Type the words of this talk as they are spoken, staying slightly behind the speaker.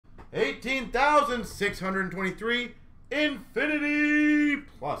18,623 Infinity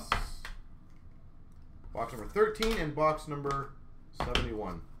Plus. Box number 13 and box number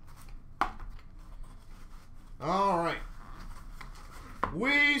 71. All right.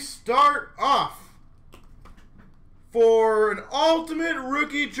 We start off for an Ultimate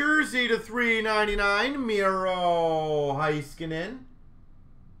Rookie Jersey to $3.99, Miro Heiskanen,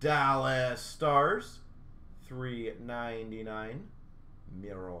 Dallas Stars, $3.99,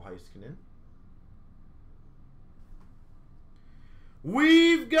 Miro Heiskanen.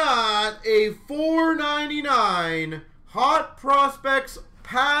 We've got a $4.99 Hot Prospects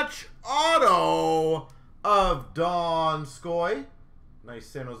patch auto of Donskoy. Nice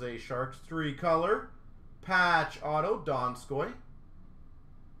San Jose Sharks 3-color patch auto, Donskoy.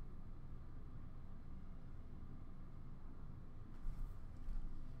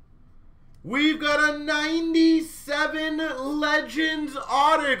 We've got a 97 Legends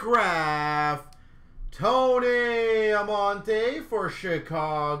autograph, Tony Amonte for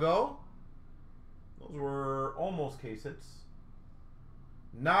Chicago. Those were almost case hits.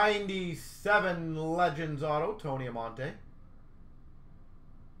 97 Legends auto, Tony Amonte.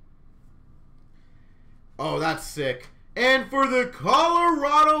 Oh, that's sick. And for the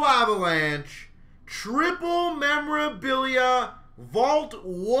Colorado Avalanche, triple memorabilia, Vault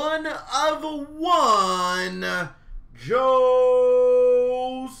 1 of 1,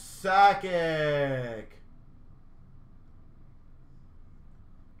 Joe Sakic.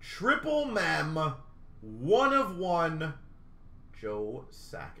 Triple mem, 1 of 1, Joe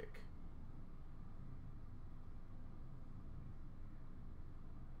Sakic.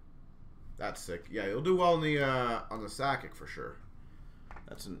 That's sick. Yeah, you'll do well on the Sakic for sure.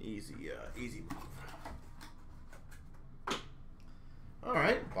 That's an easy move. All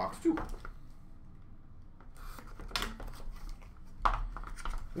right, box 2.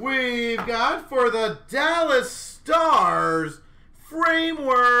 We've got for the Dallas Stars,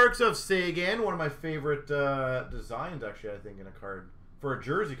 Frameworks of Sagan. One of my favorite designs, actually, I think, in a card. For a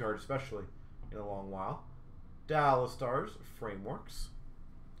jersey card, especially, in a long while. Dallas Stars, Frameworks.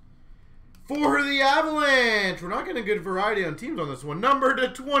 For the Avalanche, we're not getting a good variety on teams on this one. Number to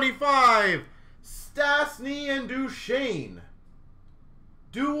 25, Stastny and Duchesne.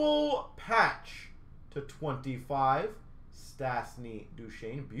 Dual patch to 25, Stastny,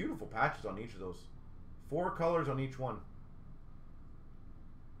 Duchesne. Beautiful patches on each of those. 4 colors on each one.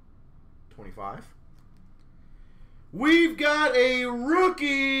 25. We've got a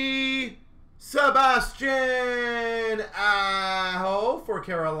rookie, Sebastian Aho for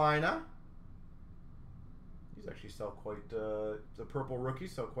Carolina. These actually sell quite, the purple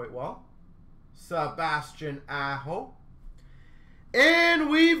rookies sell quite well. Sebastian Aho. And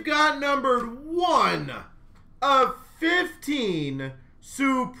we've got numbered 1 of 15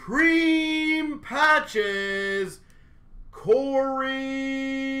 Supreme patches,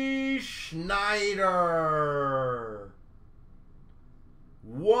 Corey Schneider.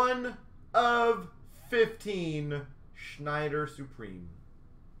 1 of 15 Schneider Supreme.